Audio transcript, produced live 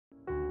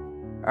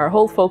Our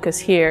whole focus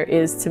here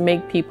is to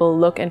make people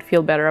look and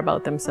feel better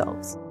about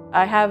themselves.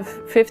 I have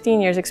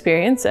 15 years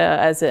experience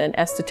as an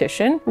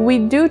esthetician. We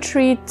do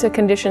treat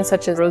conditions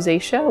such as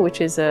rosacea,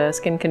 which is a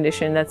skin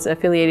condition that's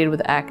affiliated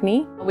with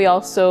acne. We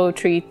also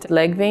treat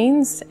leg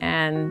veins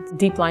and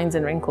deep lines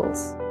and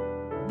wrinkles.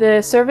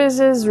 The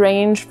services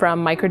range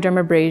from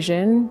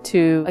microdermabrasion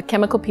to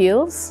chemical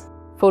peels,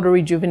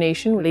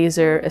 photorejuvenation,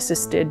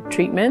 laser-assisted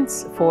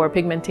treatments for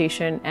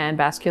pigmentation and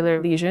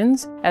vascular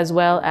lesions, as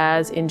well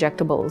as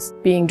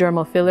injectables, being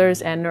dermal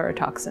fillers and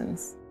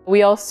neurotoxins.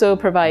 We also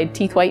provide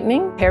teeth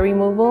whitening, hair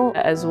removal,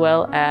 as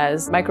well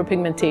as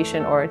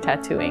micropigmentation or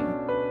tattooing.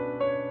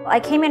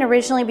 I came in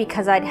originally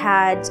because I'd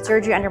had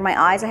surgery under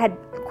my eyes. I had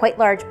quite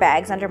large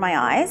bags under my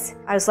eyes.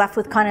 I was left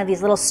with kind of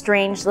these little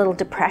strange little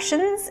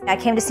depressions. I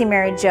came to see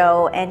Mary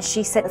Jo and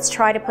she said, let's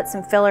try to put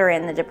some filler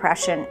in the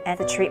depression, and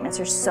the treatments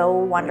are so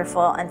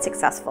wonderful and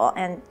successful,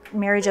 and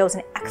Mary Jo is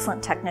an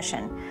excellent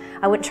technician.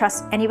 I wouldn't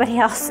trust anybody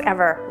else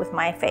ever with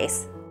my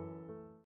face.